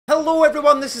Hello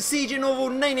everyone, this is CJ Novo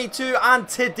 982 and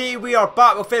today we are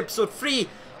back with episode 3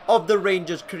 of the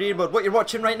Rangers career mode. What you're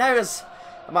watching right now is,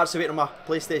 I'm actually waiting on my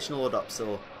PlayStation to load up,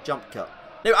 so jump cut.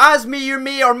 Now as you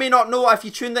may or may not know, if you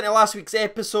tuned into last week's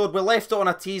episode, we left it on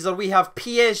a teaser. We have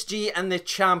PSG in the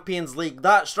Champions League.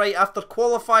 That's right, after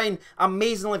qualifying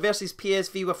amazingly versus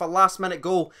PSV with a last minute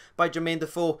goal by Jermaine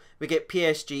Defoe, we get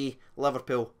PSG,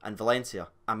 Liverpool and Valencia.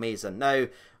 Amazing. Now,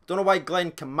 don't know why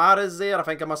Glenn Kamara's there. I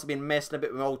think I must have been messing a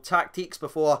bit with my old tactics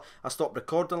before I stopped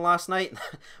recording last night.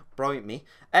 Brilliant me.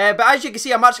 But as you can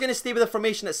see, I'm actually going to stay with the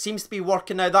formation that seems to be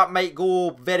working now. That might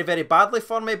go very, very badly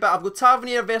for me. But I've got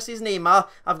Tavernier versus Neymar.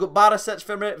 I've got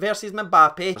Barisic versus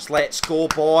Mbappe. Just let's go,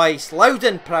 boys. Loud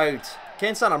and proud.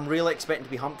 Kenson, I'm really expecting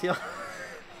to be humped here.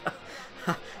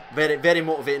 Very, very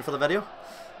motivating for the video.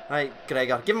 Right,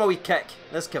 Gregor. Give him a wee kick.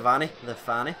 There's Cavani, the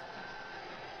fanny.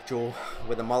 Joe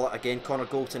with the mullet again. Connor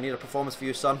Goldson, need a performance for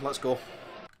you, son. Let's go.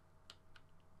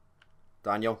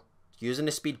 Daniel using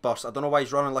the speed burst. I don't know why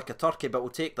he's running like a turkey, but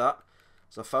we'll take that.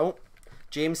 It's a foul.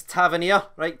 James Tavernier.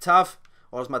 Right, Tav.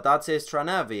 Or as my dad says,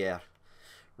 Tranavier.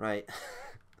 Right.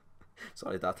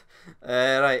 Sorry, Dad.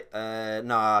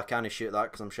 Nah, I can't shoot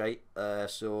that because I'm shite.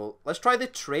 So let's try the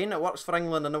train. It works for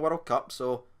England in the World Cup.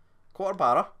 So, quarter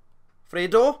barra.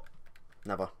 Fredo.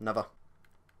 Never, never.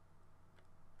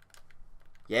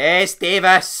 Yes,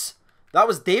 Davis! That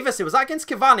was Davis. Was that against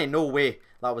Cavani? No way.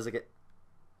 That was against...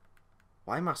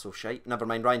 Why am I so shite? Never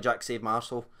mind. Ryan Jack saved my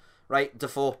arsehole. Right,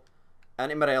 Defoe.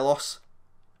 Into Morelos.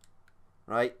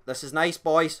 Right, this is nice,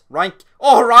 boys. Ryan...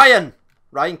 Oh, Ryan!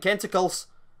 Ryan Kenticles.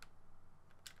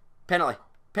 Penalty.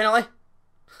 Penalty.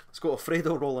 Let's go to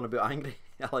Fredo rolling about angry.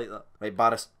 I like that. Right,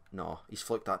 Barris. No, he's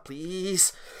flicked that.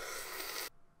 Please.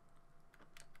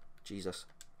 Jesus.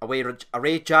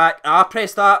 Away Jack. I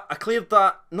pressed that. I cleared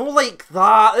that. No, like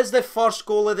that. This is the first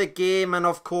goal of the game, and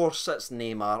of course it's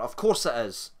Neymar. Of course it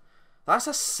is. That's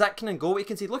a sickening goal. You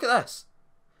can see. Look at this.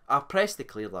 I pressed to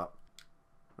clear that.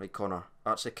 Right, Connor.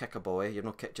 Actually, kick a ball. You've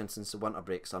not kicked since the winter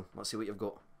break, son. Let's see what you've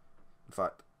got. In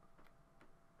fact.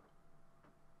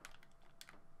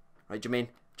 Right, Jermaine.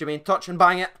 Jermaine, touch and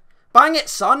bang it. Bang it,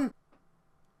 son.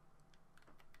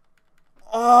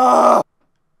 Oh.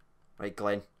 Right,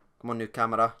 Glenn. Come on, new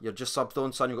camera. You're just subbed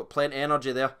on, son. You've got plenty of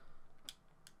energy there.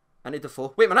 Into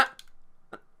Defoe. Wait a minute.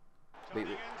 Wait.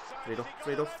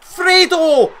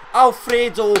 Fredo!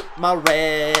 Alfredo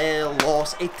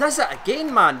Morelos. He does it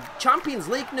again, man. Champions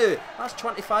League now. That's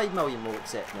 25 million we'll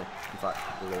accept now. In fact,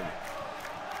 below me.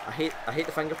 I hate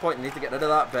the finger point. I need to get rid of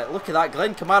that. But look at that.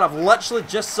 Glenn Kamara. I've literally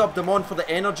just subbed him on for the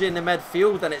energy in the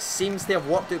midfield, and it seems to have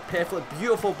worked out perfectly.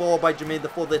 Beautiful ball by Jermaine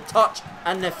Defoe. The touch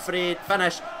and the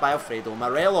finish by Alfredo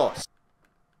Morelos.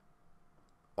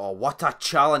 Oh, what a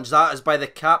challenge that is by the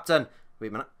captain. Wait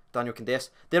a minute. Daniel Candes.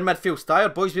 Their midfield's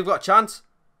tired, boys. We've got a chance.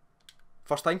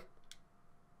 First time.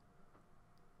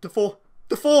 Defoe.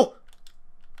 Defoe.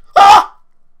 Ah!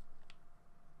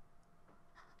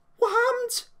 What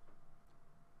happened?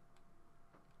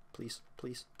 Please,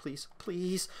 please, please,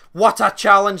 please. What a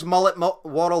challenge, Mullet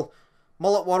Worrell.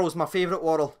 Mullet Worrell's my favourite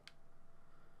Worrell.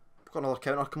 I've got another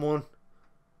counter. Come on.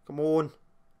 Come on.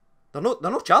 They're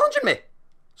not challenging me.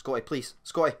 Scotty, please.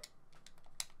 Scotty.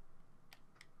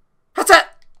 Hit it!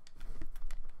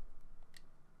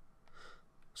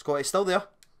 Scotty's still there.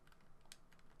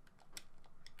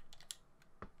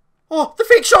 Oh, the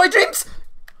fake shotty dreams!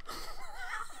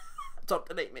 It turned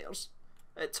to nightmares.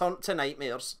 It turned to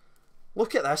nightmares.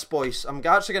 Look at this, boys. I'm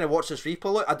actually going to watch this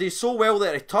replay. Look, I do so well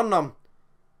that I turn them.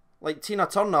 Like Tina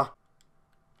Turner.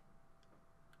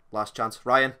 Last chance.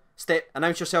 Ryan, step.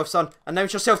 Announce yourself, son.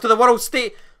 Announce yourself to the world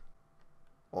state.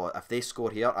 Oh, if they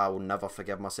score here, I will never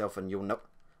forgive myself and you'll never...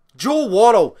 Joe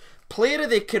Worrell, player of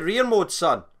the career mode,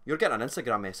 son. You're getting an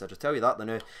Instagram message, I'll tell you that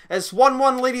now. It's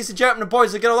 1-1, ladies and gentlemen,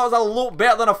 boys and girls. That was a lot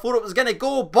better than I thought it was going to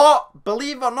go. But,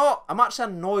 believe it or not, I'm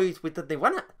actually annoyed with did they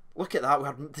win it. Look at that, we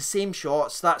had the same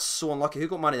shots. That's so unlucky. Who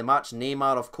got man of the match?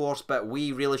 Neymar, of course, but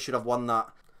we really should have won that.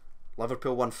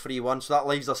 Liverpool won 3-1, so that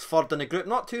leaves us third in the group.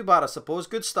 Not too bad, I suppose.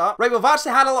 Good start. Right, we've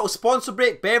actually had a little sponsor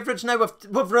break. Beverage now.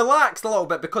 We've relaxed a little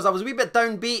bit because I was a wee bit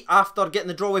downbeat after getting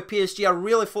the draw with PSG. I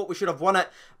really thought we should have won it,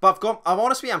 but I'm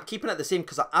honest with you, I'm keeping it the same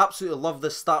because I absolutely love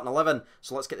this starting 11.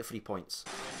 So let's get the 3 points.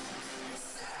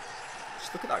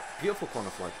 Just look at that beautiful corner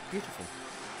flag. Beautiful.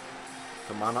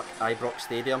 Kilmarnock, Ibrox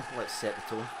Stadium. Let's set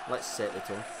the tone. Let's set the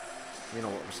tone. You know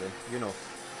what we're saying. You know.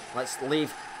 Let's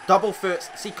leave. Double foot.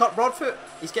 See Kurt Broadfoot?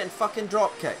 He's getting fucking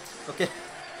drop kicked. Okay.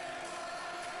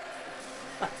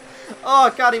 Oh, I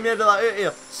can't even edit that out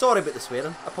here. Sorry about the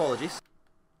swearing. Apologies.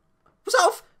 Was that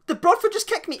off? Did Broadfoot just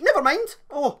kick me? Never mind.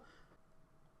 Oh.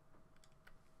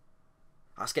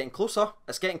 That's getting closer.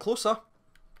 It's getting closer.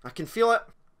 I can feel it.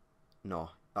 No,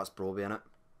 that's Broby, innit?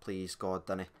 Please, God,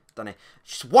 Dinny.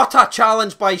 What a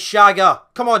challenge by Shagger!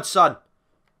 Come on, son.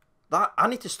 I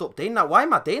need to stop doing that. Why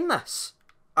am I doing this?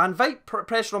 I invite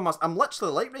pressure on my... I'm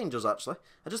literally like Rangers, actually.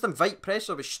 I just invite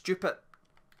pressure with stupid...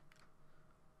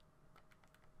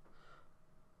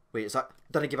 Wait, is that...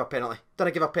 Did I give a penalty?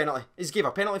 He's gave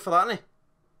a penalty for that, didn't he?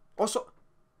 Also...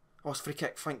 Oh, it's free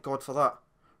kick. Thank God for that.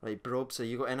 Right, Brobe, so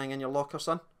you got anything in your locker,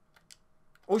 son?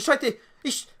 Oh, he's tried to...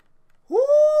 He's... Woo!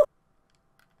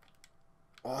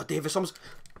 Oh, Davis almost...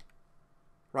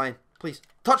 Ryan, please.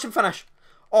 Touch and finish.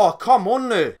 Oh, come on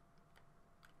now.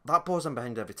 That ball's in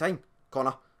behind every time.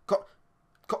 Connor.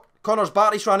 Connor's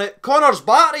batteries ran out.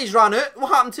 What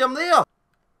happened to him there? Oh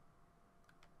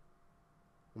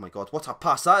my God, what a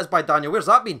pass that is by Daniel. Where's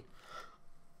that been?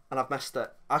 And I've missed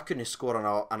it. I couldn't score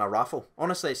in a raffle.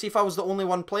 Honestly, see if I was the only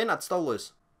one playing, I'd still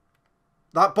lose.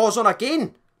 That ball's on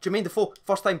again. Jermaine Defoe,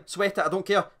 first time. Sweat it, I don't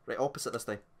care. Right, opposite this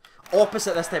time.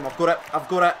 I've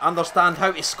got it. Understand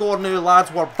how to score now,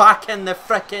 lads. We're back in the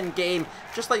frickin' game.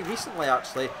 Just like recently,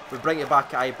 actually. We bring it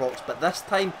back at Ibrox. But this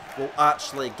time, we'll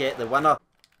actually get the winner.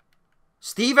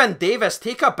 Stephen Davis,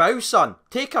 take a bow, son.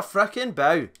 Take a frickin'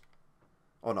 bow.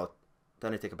 Oh, no.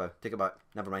 Didn't take a bow. Take it back.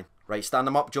 Never mind. Right, stand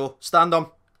him up, Joe. Stand him.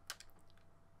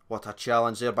 What a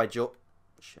challenge there by Joe.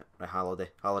 Shit. Right,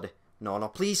 Halliday. No,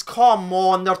 please, come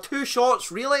on. There are 2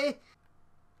 shots, really?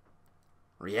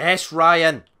 Yes,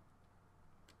 Ryan.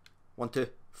 1, 2,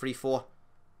 3, 4,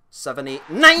 7, 8,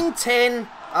 9, 10.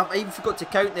 I even forgot to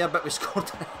count there, but we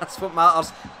scored. That's what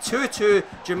matters. 2-2.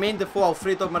 Jermaine Defoe,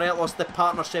 Alfredo Morelos, the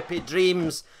partnership of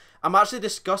dreams. I'm actually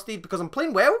disgusted because I'm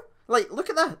playing well. Like, look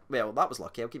at that. Well, that was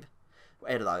lucky. I'll keep...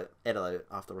 Edit that out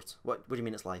afterwards. What do you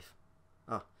mean it's live?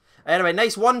 Oh. Anyway,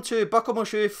 nice 1-2, buckle my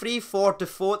shoe, 3-4,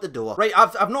 Defoe at the door. Right,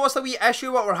 I've noticed a wee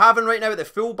issue what we're having right now at the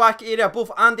full-back area. Both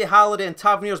Andy Halliday and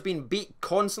Tavernier's being beat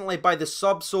constantly by the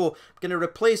sub, so I'm going to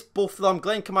replace both of them.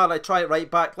 Glenn Kamara, try it right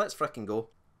back. Let's frickin' go.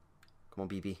 Come on,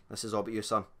 BB. This is all about you,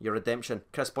 son. Your redemption.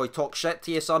 Chris Boy, talk shit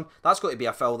to you, son. That's got to be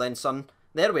a foul then, son.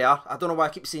 There we are. I don't know why I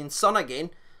keep saying son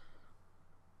again.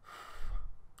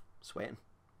 Sweating.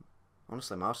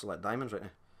 Honestly, my arse are like diamonds right now.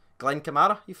 Glenn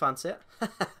Kamara, you fancy it?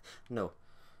 No.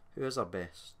 Who is our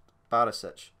best?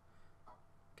 Barisic.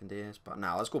 Candias. But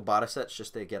nah, let's go Barisic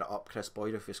just to get it up. Chris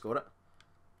Boyd if we score it.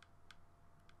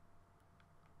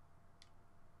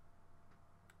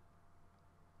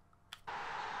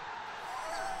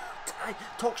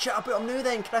 Talk shit about him now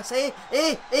then, Chris.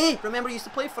 Hey. Remember you used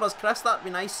to play for us, Chris. That'd be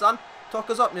nice, son. Talk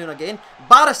us up now and again.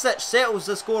 Barisic settles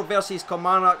the score versus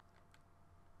Kilmarnock.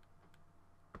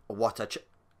 What a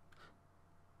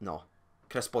No.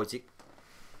 Chris Boyd's...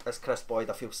 It's Chris Boyd.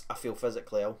 I feel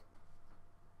physically ill.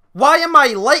 Why am I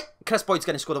like... Chris Boyd's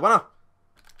going to score the winner.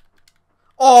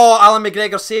 Oh, Alan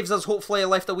McGregor saves us. Hopefully I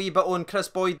left a wee bit on Chris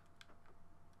Boyd.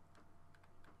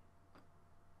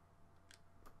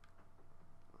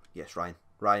 Yes, Ryan.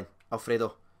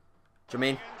 Alfredo.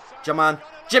 Jermaine.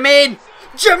 Jermaine!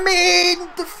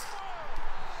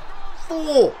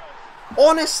 Defoe!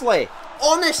 Honestly,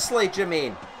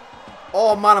 Jermaine.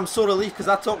 Oh man, I'm so relieved because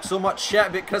I talked so much shit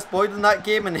about Chris Boyd in that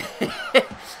game and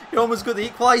he almost got the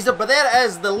equaliser. But there it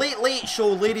is, the late show,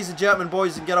 ladies and gentlemen,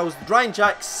 boys and girls. Ryan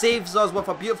Jack saves us with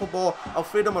a beautiful ball,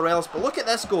 Alfredo Morelos. But look at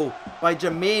this goal by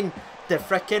Jermaine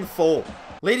Defoe.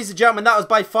 Ladies and gentlemen, that was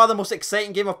by far the most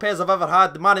exciting game of pairs I've ever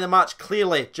had. The man of the match,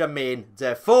 clearly Jermaine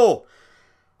Defoe.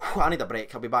 I need a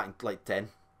break. I'll be back in like 10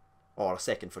 or a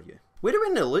second for you. Where are we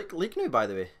in the league now, by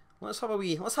the way? Let's have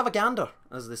a gander,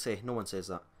 as they say. No one says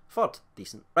that. Third,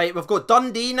 decent. Right, we've got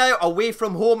Dundee now, away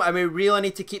from home, and we really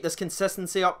need to keep this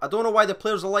consistency up. I don't know why the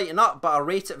players are lighting up, but I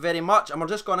rate it very much, and we're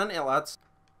just going into it, lads.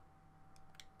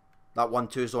 That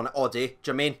 1-2's on it all day.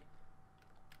 Jermaine.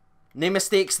 No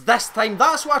mistakes this time.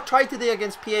 That's what I tried to do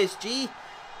against PSG.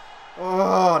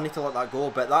 Oh, I need to let that go,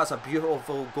 but that's a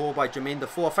beautiful goal by Jermaine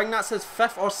Defoe. I think that's his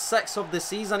 5th or 6th of the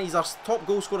season. He's our top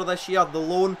goal scorer this year. The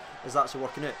loan is actually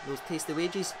working out. Those tasty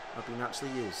wages are being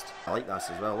actually used. I like this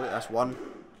as well. Look at this one.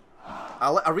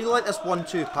 I really like this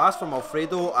 1-2 pass from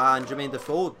Alfredo and Jermaine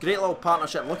Defoe. Great little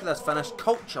partnership. Look at this finish.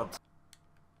 Cultured.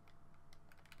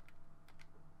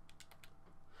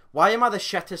 Why am I the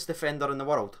shittest defender in the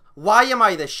world? Why am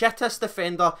I the shittest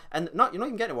defender? And you're not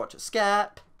even getting to watch it.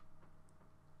 Skip.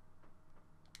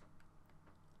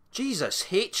 Jesus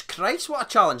H. Christ, what a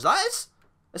challenge that is.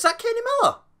 Is that Kenny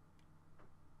Miller?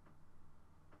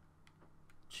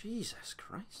 Jesus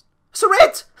Christ. It's a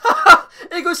red!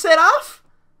 It goes set off.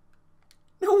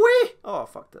 No way! Oh, I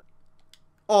fucked it.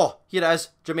 Oh, here it is.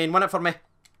 Jermaine, win it for me.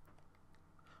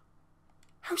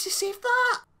 How's he saved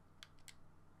that?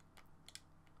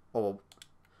 Oh,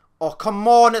 come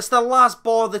on. It's the last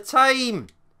ball of the time.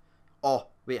 Oh,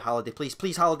 Wait, Halliday, please.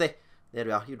 Please, Halliday. There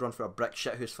we are. You'd run for a brick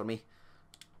shithouse for me.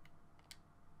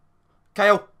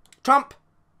 Kyle. Trump.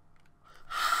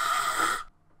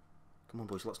 Come on,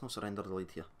 boys. Let's not surrender the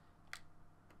lead here.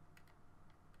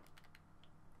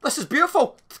 This is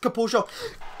beautiful. Composure.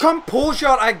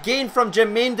 Composure again from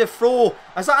Jermaine Defoe.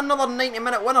 Is that another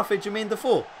 90-minute winner for Jermaine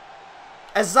Defoe?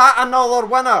 Is that another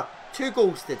winner? 2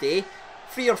 goals today.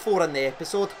 3 or 4 in the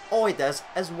episode. All he does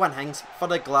is winnings for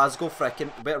the Glasgow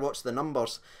frickin'. Better watch the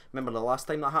numbers. Remember the last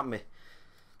time that happened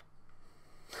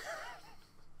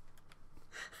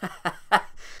to me?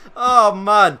 Oh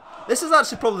man. This is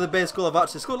actually probably the best goal I've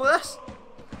actually scored like this.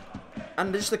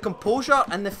 And just the composure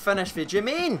and the finish for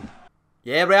Jermaine.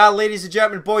 Yeah, we are, ladies and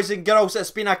gentlemen, boys and girls. It's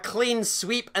been a clean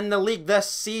sweep in the league this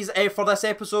season, for this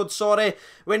episode, sorry.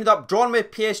 We ended up drawing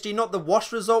with PSG, not the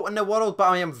worst result in the world, but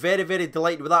I am very, very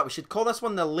delighted with that. We should call this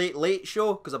one the late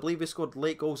show, because I believe we scored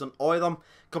late goals on all of them.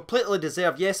 Completely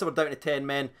deserved. Yes, we're down to 10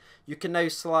 men. You can now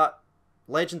select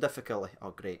legend difficulty.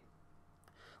 Oh, great.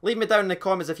 Leave me down in the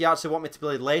comments if you actually want me to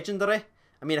play legendary.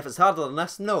 I mean, if it's harder than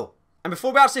this, no. And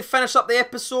before we actually finish up the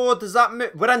episode,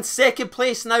 we're in 2nd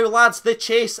place now, lads. The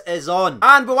chase is on.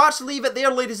 And we'll actually leave it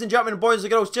there, ladies and gentlemen, boys and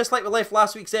girls. Just like we left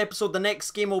last week's episode, the next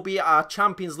game will be a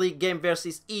Champions League game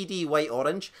versus ED White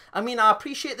Orange. I mean, I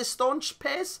appreciate the staunch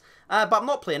Pez, but I'm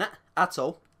not playing it at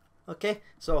all. Okay,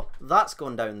 so that's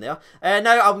going down there.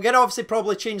 Now, I'm going to obviously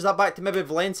probably change that back to maybe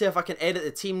Valencia if I can edit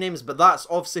the team names, but that's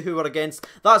obviously who we're against.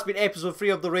 That's been episode 3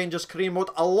 of the Rangers career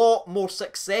mode. A lot more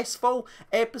successful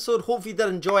episode. Hopefully you did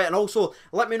enjoy it. And also,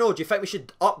 let me know, do you think we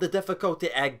should up the difficulty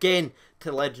again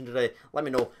to legendary? Let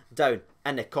me know down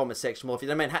in the comment section below. If you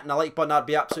don't mind hitting the like button, that'd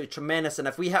be absolutely tremendous. And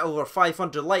if we hit over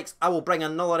 500 likes, I will bring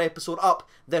another episode up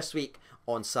this week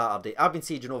on Saturday. I've been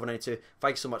CJNova92.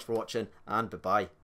 Thanks so much for watching, and bye-bye.